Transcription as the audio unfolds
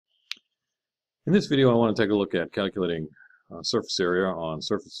In this video, I want to take a look at calculating surface area on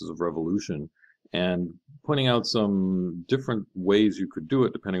surfaces of revolution and pointing out some different ways you could do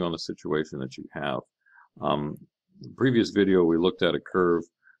it depending on the situation that you have. The previous video, we looked at a curve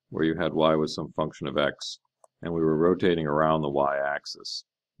where you had y with some function of x, and we were rotating around the y-axis.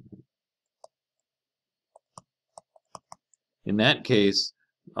 In that case,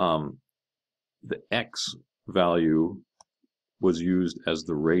 the x value was used as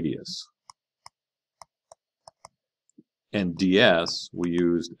the radius. And ds we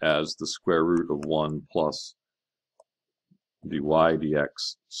used as the square root of 1 plus dy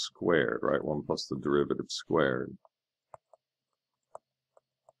dx squared, right? 1 plus the derivative squared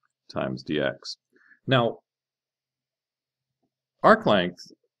times dx. Now, arc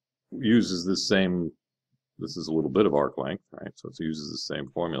length uses this same, this is a little bit of arc length, right? So it uses the same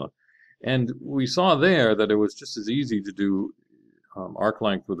formula. And we saw there that it was just as easy to do arc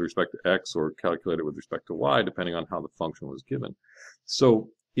length with respect to x or calculate it with respect to y, depending on how the function was given. So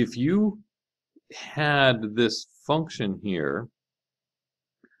if you had this function here,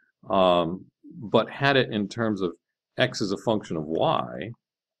 but had it in terms of x as a function of y,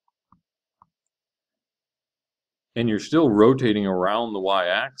 and you're still rotating around the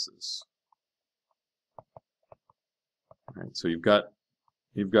y-axis, right? So you've got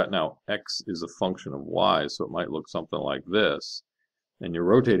now x is a function of y, so it might look something like this. And you're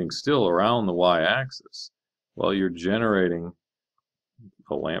rotating still around the y-axis. Well, you're generating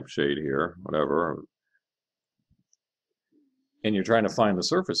a lampshade here, whatever, and you're trying to find the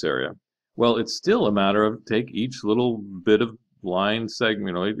surface area. Well, it's still a matter of take each little bit of line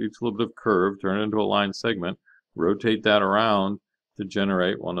segment, each little bit of curve, turn it into a line segment, rotate that around to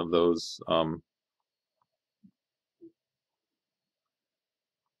generate one of those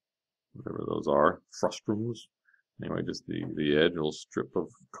whatever those are, frustrums. Anyway, just the edge, a little strip of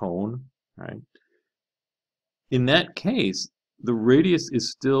cone, right? In that case, the radius is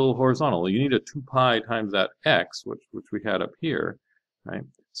still horizontal. You need a 2 pi times that x, which we had up here, right?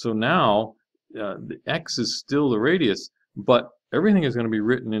 So now the x is still the radius, but everything is going to be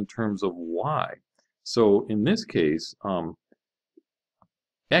written in terms of y. So in this case,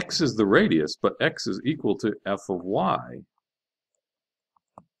 x is the radius, but x is equal to f of y.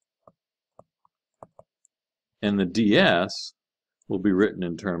 And the ds will be written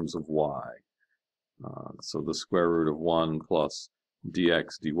in terms of y. So the square root of 1 plus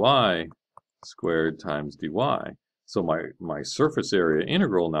dx dy squared times dy. So my surface area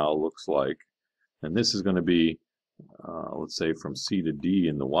integral now looks like, and this is going to be, let's say, from c to d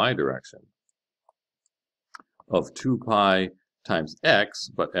in the y direction, of 2 pi times x,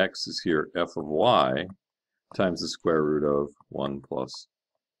 but x is here f of y, times the square root of 1 plus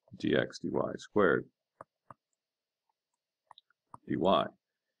dx dy squared. dy.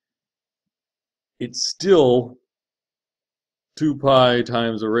 It's still 2 pi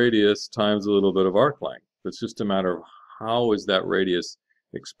times a radius times a little bit of arc length. It's just a matter of how is that radius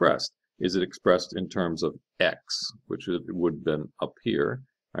expressed. Is it expressed in terms of x, which it would have been up here,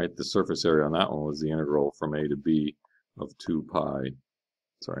 right? The surface area on that one was the integral from a to b of 2 pi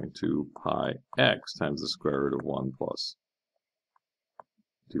x times the square root of 1 plus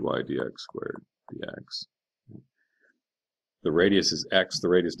dy dx squared dx. The radius is x, the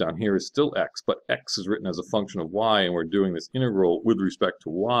radius down here is still x, but x is written as a function of y, and we're doing this integral with respect to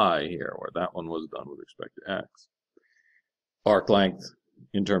y here, where that one was done with respect to x. Arc length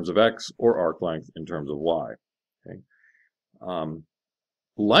in terms of x, or arc length in terms of y. Okay?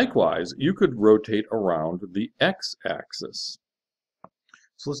 Likewise, you could rotate around the x-axis.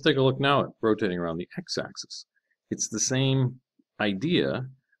 So let's take a look now at rotating around the x-axis. It's the same idea.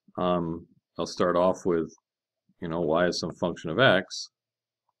 I'll start off with y is some function of x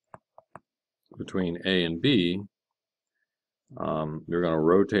between a and b. You're going to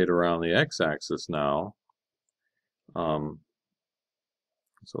rotate around the x-axis now. So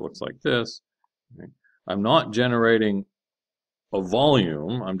it looks like this. Okay. I'm not generating a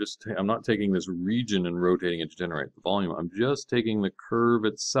volume. I'm not taking this region and rotating it to generate the volume. I'm just taking the curve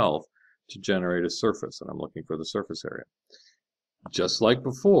itself to generate a surface, and I'm looking for the surface area. Just like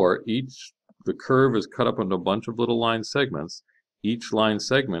before, the curve is cut up into a bunch of little line segments. Each line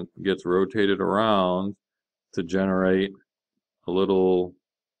segment gets rotated around to generate a little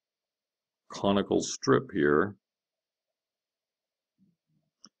conical strip here.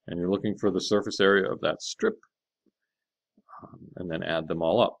 And you're looking for the surface area of that strip, and then add them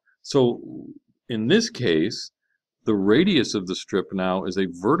all up. So in this case, the radius of the strip now is a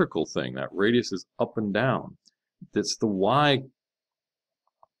vertical thing. That radius is up and down. That's the y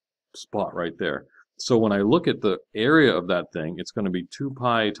spot right there. So when I look at the area of that thing, it's going to be 2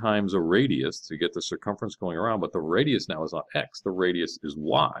 pi times a radius to get the circumference going around, but the radius now is not x, the radius is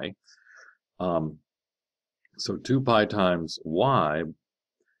y. So 2 pi times y,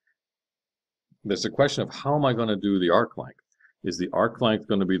 there's a question of how am I going to do the arc length? Is the arc length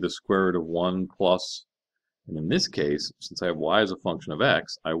going to be the square root of 1 plus, and in this case, since I have y as a function of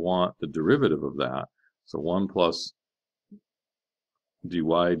x, I want the derivative of that. So 1 plus dy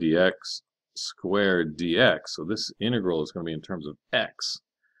dx squared dx. So this integral is going to be in terms of x.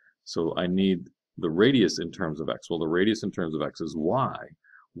 So I need the radius in terms of x. Well, the radius in terms of x is y.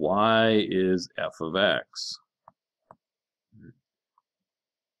 Y is f of x.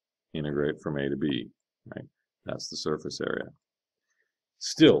 Integrate from a to b, right? That's the surface area.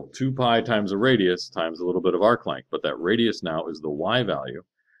 Still, 2 pi times the radius times a little bit of arc length, but that radius now is the y value.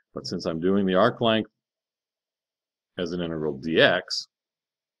 But since I'm doing the arc length as an integral dx,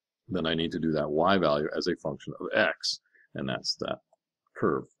 then I need to do that y value as a function of x, and that's that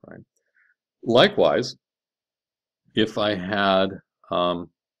curve, right? Likewise, if I had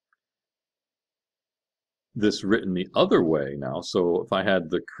this written the other way now, so if I had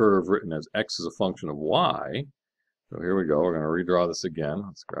the curve written as x is a function of y, so here we go, we're going to redraw this again.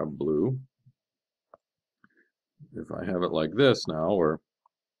 Let's grab blue. If I have it like this now, where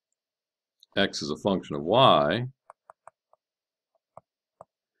x is a function of y,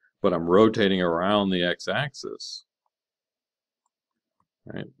 but I'm rotating around the x-axis,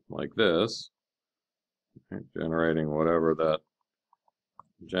 right, like this, right, generating whatever that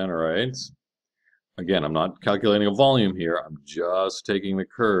generates. Again, I'm not calculating a volume here, I'm just taking the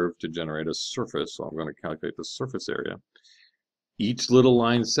curve to generate a surface, so I'm going to calculate the surface area. Each little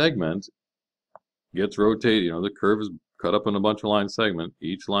line segment gets rotated, you know, the curve is cut up in a bunch of line segments.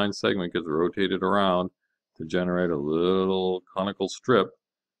 Each line segment gets rotated around to generate a little conical strip.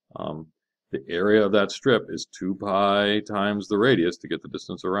 The area of that strip is 2 pi times the radius to get the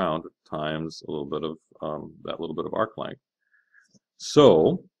distance around times a little bit of that little bit of arc length.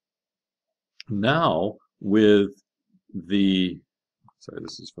 So now with the, sorry,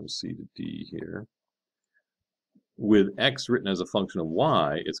 this is from C to D here. With x written as a function of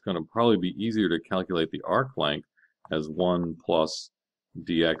y, it's going to probably be easier to calculate the arc length as 1 plus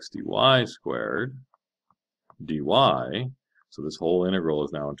dx dy squared dy. So this whole integral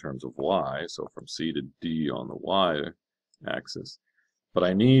is now in terms of y, so from C to D on the y-axis. But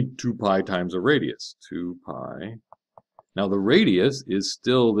I need 2 pi times a radius, 2 pi. Now the radius is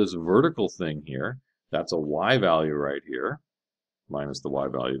still this vertical thing here. That's a y value right here, minus the y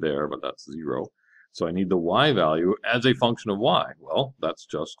value there, but that's 0. So I need the y value as a function of y. Well, that's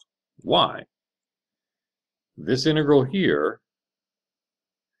just y. This integral here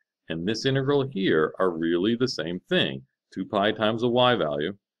and this integral here are really the same thing. 2 pi times the y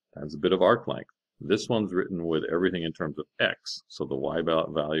value times a bit of arc length. This one's written with everything in terms of x, so the y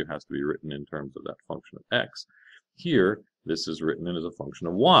value has to be written in terms of that function of x. Here, this is written in as a function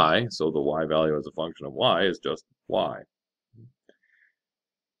of y, so the y value as a function of y is just y.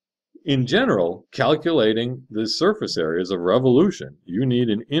 In general, calculating the surface area is a revolution. You need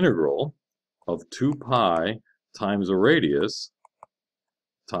an integral of 2 pi times a radius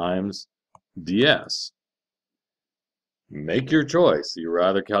times ds. Make your choice. You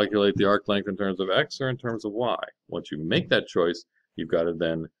rather calculate the arc length in terms of x or in terms of y. Once you make that choice, you've got to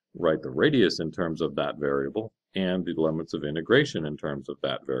then write the radius in terms of that variable and the limits of integration in terms of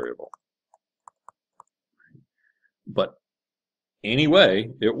that variable. But anyway,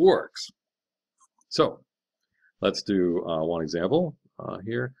 it works. So let's do one example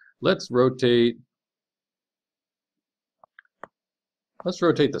here. Let's rotate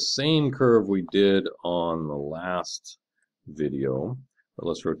the same curve we did on the last video, but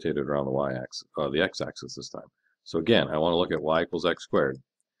let's rotate it around the y-axis, the x-axis this time. So again, I want to look at y equals x squared.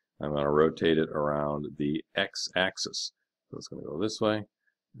 I'm going to rotate it around the x-axis. So it's going to go this way,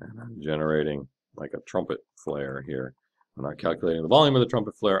 and I'm generating like a trumpet flare here. I'm not calculating the volume of the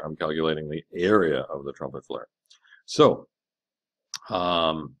trumpet flare, I'm calculating the area of the trumpet flare. So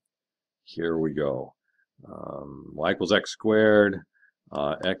here we go. Y equals x squared.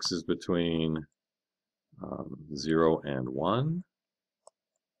 X is between 0 and 1.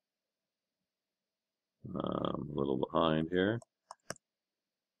 A little behind here.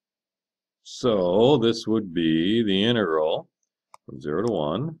 So this would be the integral from 0 to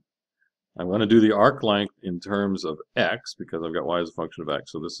 1. I'm going to do the arc length in terms of x because I've got y as a function of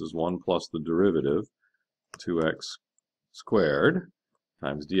x. So this is 1 plus the derivative, 2x squared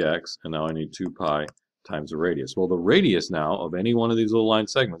times dx. And now I need 2 pi times the radius. Well, the radius now of any one of these little line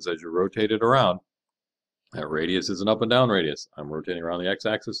segments, as you rotate it around, that radius is an up and down radius. I'm rotating around the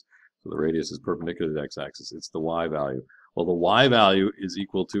x-axis, So the radius is perpendicular to the x-axis. It's the y value. Well, the y value is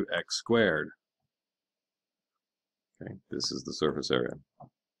equal to x squared. Okay, this is the surface area.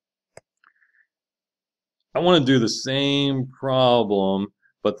 I want to do the same problem,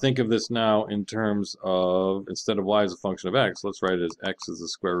 but think of this now in terms of, instead of y as a function of x, let's write it as x is the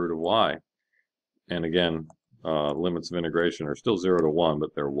square root of y. And again, limits of integration are still 0 to 1,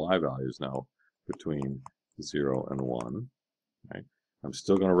 but they're y values now between 0 and 1. Right? I'm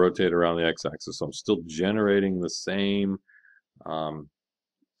still going to rotate around the x-axis, so I'm still generating the same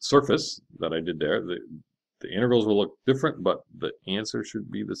surface that I did there. The integrals will look different, but the answer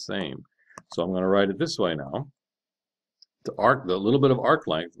should be the same. So I'm going to write it this way now. The little bit of arc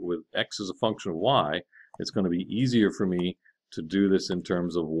length with x as a function of y, it's going to be easier for me to do this in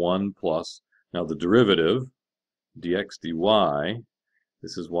terms of 1 plus, now the derivative, dx dy,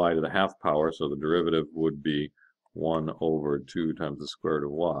 this is y to the half power, so the derivative would be 1 over 2 times the square root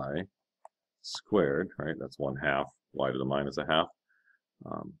of y squared, right? That's 1/2, y to the minus a half,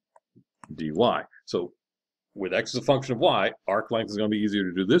 dy. So with x as a function of y, arc length is going to be easier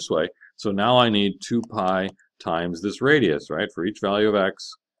to do this way. So now I need 2 pi times this radius, right? For each value of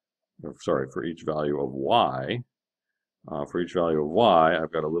x, or sorry, for each value of y, I've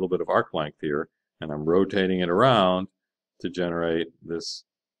got a little bit of arc length here, and I'm rotating it around to generate this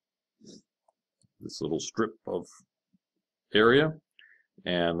little strip of area.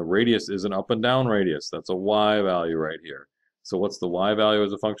 And the radius is an up and down radius. That's a y value right here. So what's the y value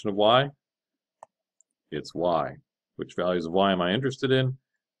as a function of y? It's y. Which values of y am I interested in?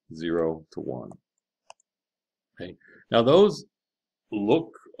 0 to 1. Okay. Now those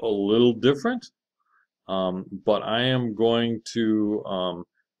look a little different, but I am going to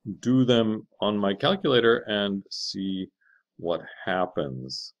do them on my calculator and see what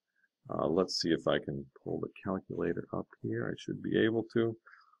happens. Let's see if I can pull the calculator up here. I should be able to.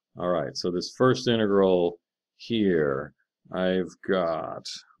 All right, so this first integral here, I've got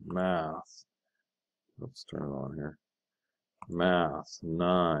math. Let's turn it on here. Math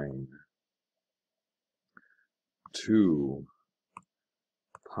 9, 2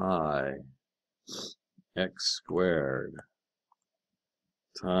 pi x squared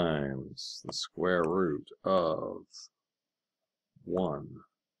times the square root of 1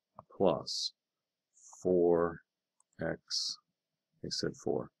 plus 4x, I said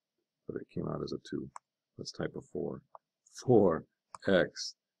 4, but it came out as a 2. Let's type a 4.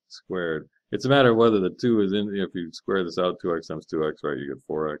 4x squared. It's a matter of whether the 2 is in, if you square this out, 2x times 2x, right, you get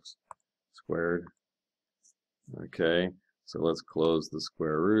 4x squared. Okay, so let's close the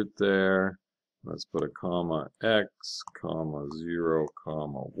square root there. Let's put a comma x, comma 0,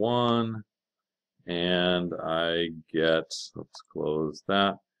 comma 1. And I get, let's close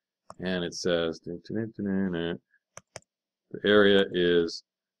that. And it says, the area is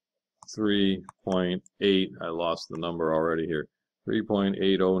 3.8. I lost the number already here.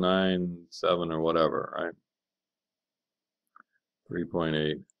 3.8097 or whatever, right?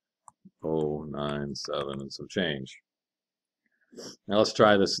 3.8097 and some change. Now let's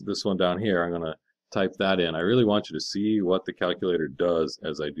try this one down here. I'm going to type that in. I really want you to see what the calculator does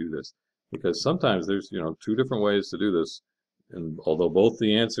as I do this, because sometimes there's, you know, 2 different ways to do this, and although both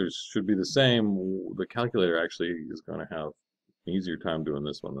the answers should be the same, the calculator actually is going to have an easier time doing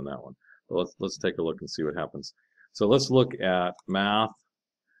this one than that one. But let's take a look and see what happens. So let's look at math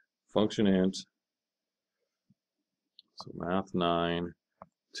function int. So math 9,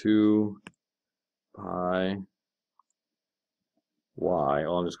 2 pi y.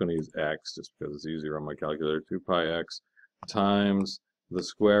 Oh, I'm just going to use x just because it's easier on my calculator. 2 pi x times the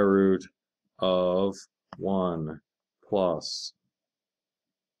square root of 1 plus.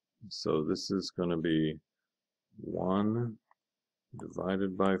 So this is going to be 1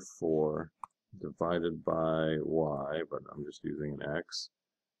 divided by 4 divided by y, but I'm just using an x.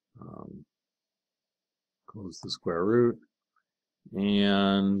 Close the square root,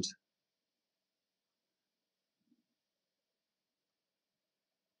 and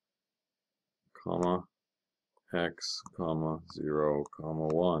comma x, comma 0, comma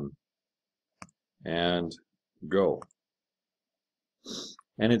 1, and go.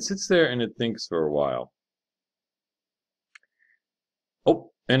 And it sits there and it thinks for a while.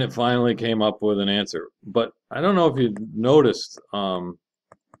 Oh, and it finally came up with an answer. But I don't know if you noticed how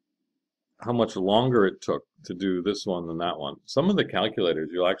much longer it took to do this one than that one. Some of the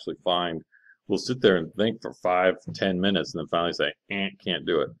calculators you'll actually find will sit there and think for 5-10 minutes and then finally say, can't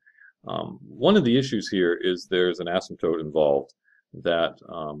do it. One of the issues here is there's an asymptote involved that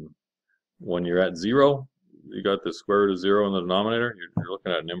when you're at 0, you got the square root of 0 in the denominator, you're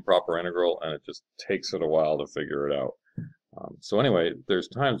looking at an improper integral, and it just takes it a while to figure it out. So anyway, there's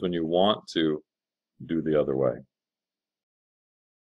times when you want to do the other way.